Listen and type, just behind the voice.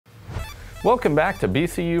Welcome back to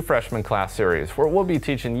BCU Freshman Class series, where we'll be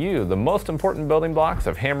teaching you the most important building blocks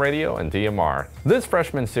of ham radio and DMR. This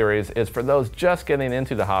freshman series is for those just getting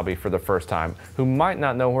into the hobby for the first time who might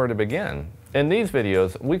not know where to begin. In these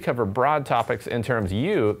videos, we cover broad topics in terms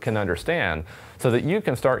you can understand so that you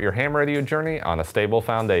can start your ham radio journey on a stable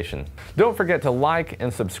foundation. Don't forget to like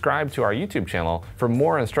and subscribe to our YouTube channel for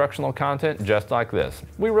more instructional content just like this.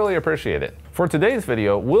 We really appreciate it. For today's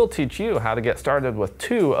video, we'll teach you how to get started with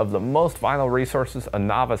two of the most vital resources a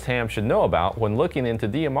novice ham should know about when looking into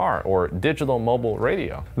DMR, or digital mobile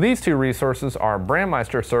radio. These two resources are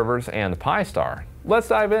BrandMeister servers and Pi-Star. Let's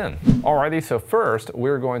dive in. Alrighty, so first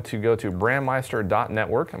we're going to go to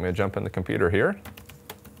BrandMeister.network. I'm going to jump in the computer here.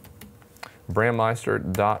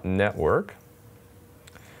 BrandMeister.network.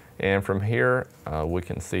 And from here we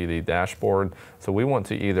can see the dashboard. So we want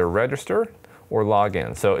to either register or log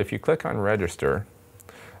in. So if you click on register,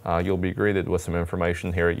 you'll be greeted with some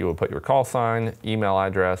information here. You will put your call sign, email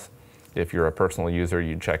address. If you're a personal user,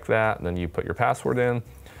 you check that. Then you put your password in,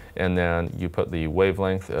 and then you put the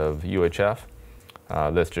wavelength of UHF.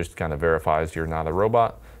 This just kind of verifies you're not a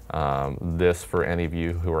robot. This, for any of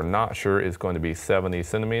you who are not sure, is going to be 70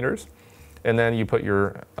 centimeters. And then you put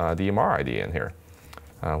your DMR ID in here,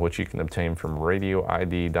 which you can obtain from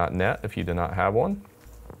radioid.net if you do not have one.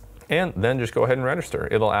 And then just go ahead and register.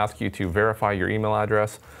 It'll ask you to verify your email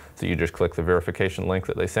address. So you just click the verification link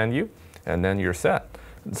that they send you, and then you're set.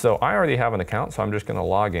 So I already have an account, so I'm just gonna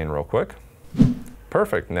log in real quick.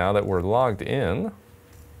 Perfect, now that we're logged in,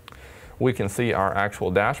 we can see our actual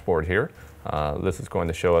dashboard here. This is going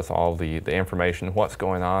to show us all the information, what's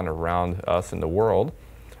going on around us in the world.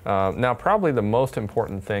 Now, probably the most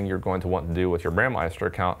important thing you're going to want to do with your BrandMeister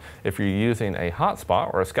account, if you're using a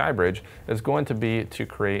hotspot or a SkyBridge, is going to be to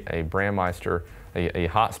create a BrandMeister, a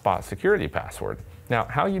hotspot security password. Now,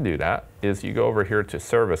 how you do that is you go over here to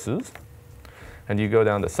Services, and you go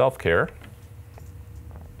down to Self-Care.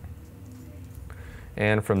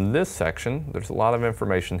 And from this section, there's a lot of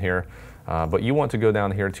information here, but you want to go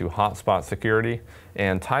down here to Hotspot Security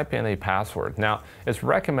and type in a password. Now, it's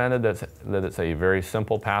recommended that it's a very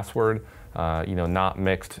simple password, not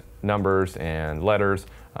mixed numbers and letters,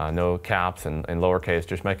 no caps and lowercase.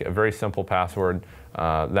 Just make it a very simple password.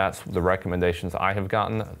 That's the recommendations I have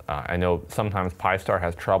gotten. I know sometimes Pi-Star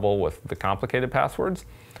has trouble with the complicated passwords,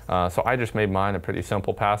 so I just made mine a pretty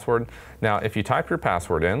simple password. Now, if you type your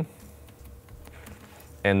password in,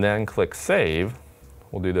 and then click Save,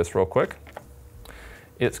 we'll do this real quick,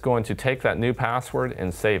 it's going to take that new password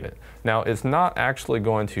and save it. Now, it's not actually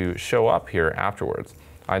going to show up here afterwards.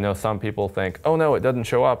 I know some people think, oh no, it doesn't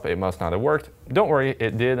show up, it must not have worked. Don't worry,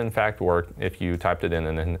 it did in fact work if you typed it in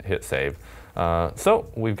and then hit Save. So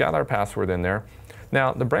we've got our password in there.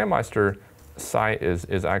 Now, the BrandMeister site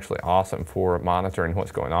is actually awesome for monitoring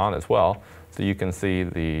what's going on as well. So you can see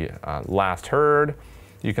the last heard.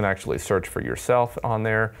 You can actually search for yourself on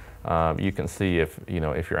there. You can see if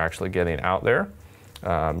you're actually getting out there.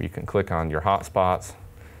 You can click on your hotspots,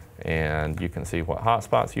 and you can see what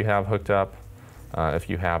hotspots you have hooked up, if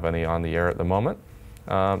you have any on the air at the moment.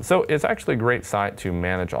 So it's actually a great site to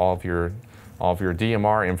manage all of your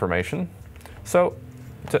DMR information. So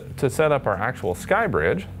to set up our actual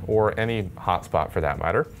SkyBridge, or any hotspot for that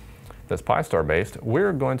matter, that's Pi-Star based,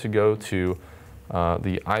 we're going to go to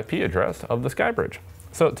the IP address of the SkyBridge.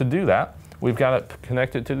 So to do that, we've got it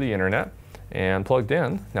connected to the internet and plugged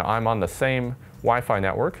in. Now, I'm on the same Wi-Fi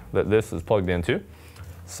network that this is plugged into.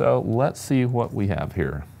 So let's see what we have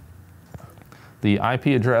here. The IP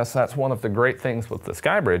address, that's one of the great things with the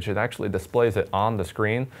SkyBridge. It actually displays it on the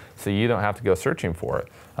screen, so you don't have to go searching for it.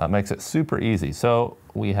 Makes it super easy. So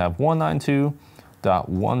we have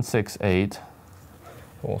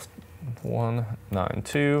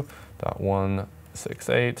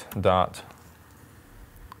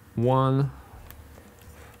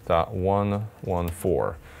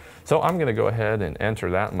So I'm going to go ahead and enter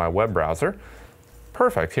that in my web browser.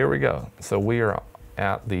 Perfect, here we go. So we are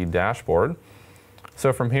at the dashboard.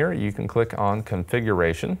 So from here you can click on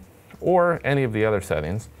Configuration or any of the other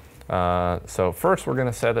settings. So first we're going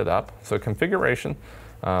to set it up. So Configuration,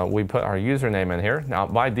 we put our username in here. Now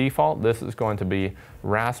by default this is going to be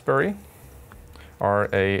Raspberry,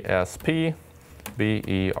 R-A-S-P-B-E-R-R-Y.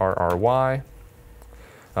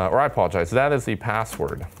 Or I apologize, that is the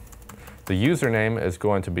password. The username is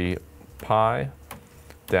going to be Pi-Star.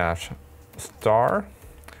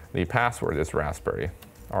 The password is Raspberry,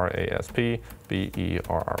 R-A-S-P-B-E-R-R-Y.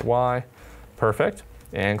 Perfect,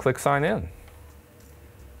 and click Sign In.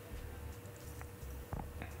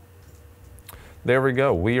 There we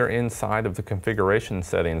go, we are inside of the configuration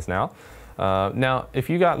settings now. Now, if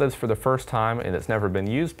you got this for the first time and it's never been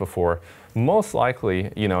used before, most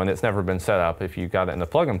likely, and it's never been set up, if you got it in the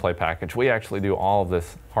plug-and-play package, we actually do all of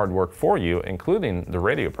this hard work for you, including the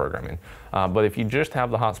radio programming. But if you just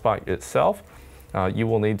have the hotspot itself, you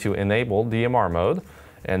will need to enable DMR mode,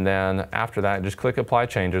 and then after that, just click Apply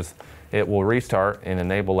Changes. It will restart and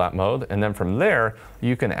enable that mode, and then from there,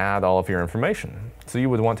 you can add all of your information. So you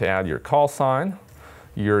would want to add your call sign,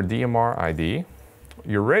 your DMR ID,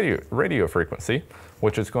 your radio frequency,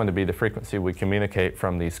 which is going to be the frequency we communicate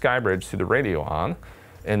from the SkyBridge to the radio on,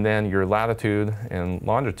 and then your latitude and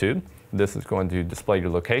longitude. This is going to display your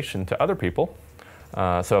location to other people.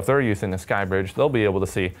 So if they're using the SkyBridge, they'll be able to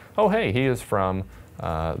see, oh hey, he is from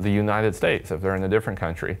the United States if they're in a different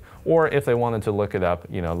country. Or if they wanted to look it up,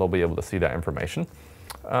 they'll be able to see that information.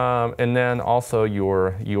 And then also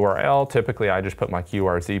your URL. Typically I just put my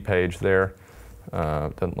QRZ page there.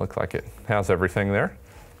 Doesn't look like it has everything there.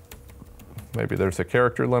 Maybe there's a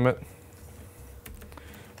character limit.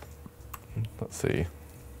 Let's see.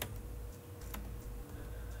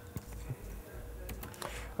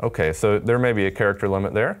 Okay, so there may be a character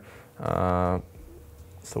limit there.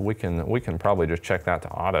 So we can probably just check that to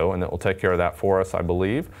auto, and it will take care of that for us, I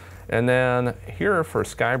believe. And then here for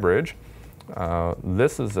SkyBridge,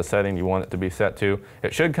 this is the setting you want it to be set to.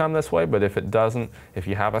 It should come this way, but if it doesn't, if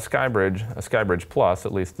you have a SkyBridge Plus,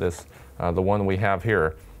 at least this, the one we have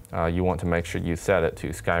here, you want to make sure you set it to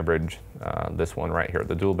SkyBridge, this one right here,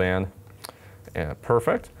 the dual band.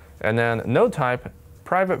 Perfect. And then node type,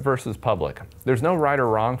 private versus public. There's no right or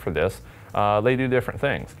wrong for this. They do different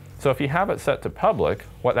things. So if you have it set to public,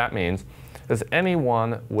 what that means is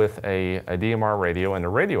anyone with a DMR radio and a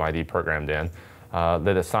radio ID programmed in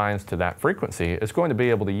that assigns to that frequency is going to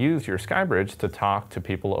be able to use your SkyBridge to talk to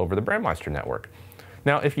people over the BrandMeister network.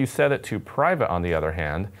 Now, if you set it to private, on the other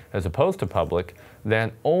hand, as opposed to public,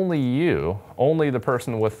 then only the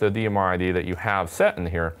person with the DMR ID that you have set in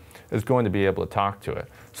here is going to be able to talk to it.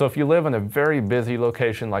 So if you live in a very busy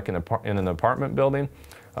location, like in an apartment building,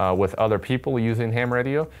 with other people using ham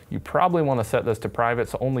radio, you probably want to set this to private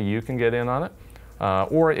so only you can get in on it.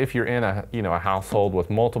 Or if you're in a household with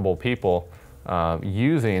multiple people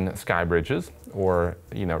using SkyBridges or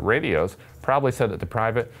radios, probably set it to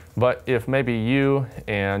private. But if maybe you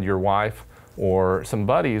and your wife or some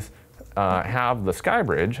buddies have the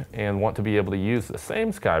SkyBridge and want to be able to use the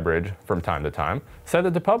same SkyBridge from time to time, set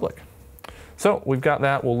it to public. So we've got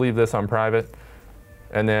that. We'll leave this on private.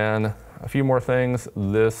 And then a few more things.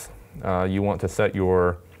 This, you want to set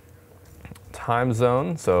your time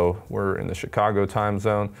zone. So we're in the Chicago time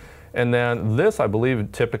zone. And then this, I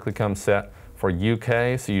believe, typically comes set for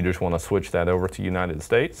UK. So you just want to switch that over to United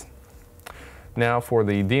States. Now for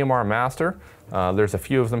the DMR master, there's a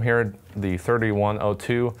few of them here. The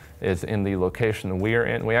 3102 is in the location we are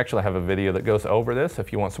in. We actually have a video that goes over this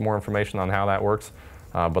if you want some more information on how that works.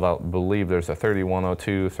 But I believe there's a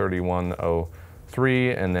 3102,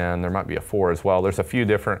 3103, and then there might be a 4 as well. There's a few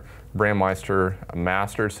different BrandMeister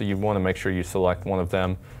masters, so you want to make sure you select one of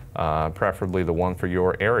them, preferably the one for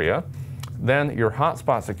your area. Then your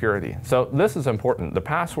hotspot security. So this is important. The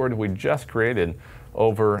password we just created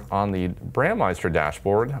over on the BrandMeister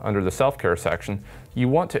dashboard under the self-care section, you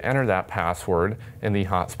want to enter that password in the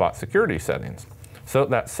hotspot security settings. So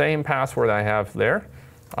that same password I have there,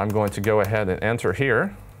 I'm going to go ahead and enter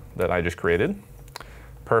here that I just created.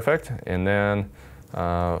 Perfect. And then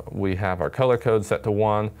we have our color code set to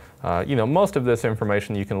 1. Most of this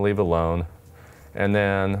information you can leave alone. And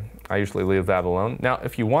then I usually leave that alone. Now,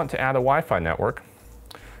 if you want to add a Wi-Fi network,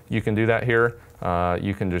 you can do that here.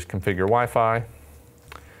 You can just configure Wi-Fi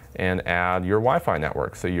and add your Wi-Fi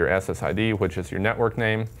network. So your SSID, which is your network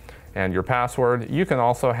name, and your password. You can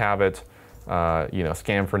also have it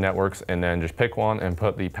scan for networks and then just pick one and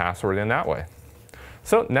put the password in that way.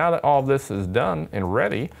 So now that all of this is done and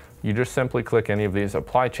ready, you just simply click any of these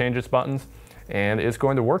Apply Changes buttons and it's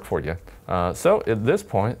going to work for you. So at this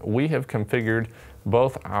point, we have configured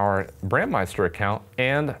both our BrandMeister account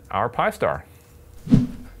and our Pi-Star.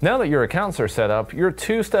 Now that your accounts are set up, you're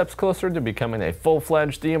 2 steps closer to becoming a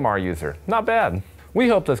full-fledged DMR user. Not bad. We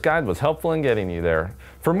hope this guide was helpful in getting you there.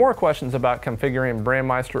 For more questions about configuring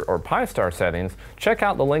BrandMeister or Pi-Star settings, check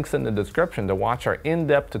out the links in the description to watch our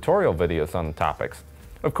in-depth tutorial videos on the topics.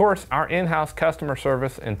 Of course, our in-house customer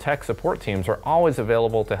service and tech support teams are always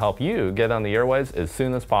available to help you get on the airwaves as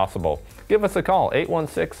soon as possible. Give us a call,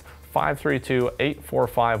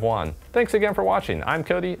 816-532-8451. Thanks again for watching. I'm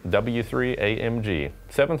Cody W3AMG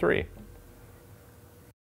 73.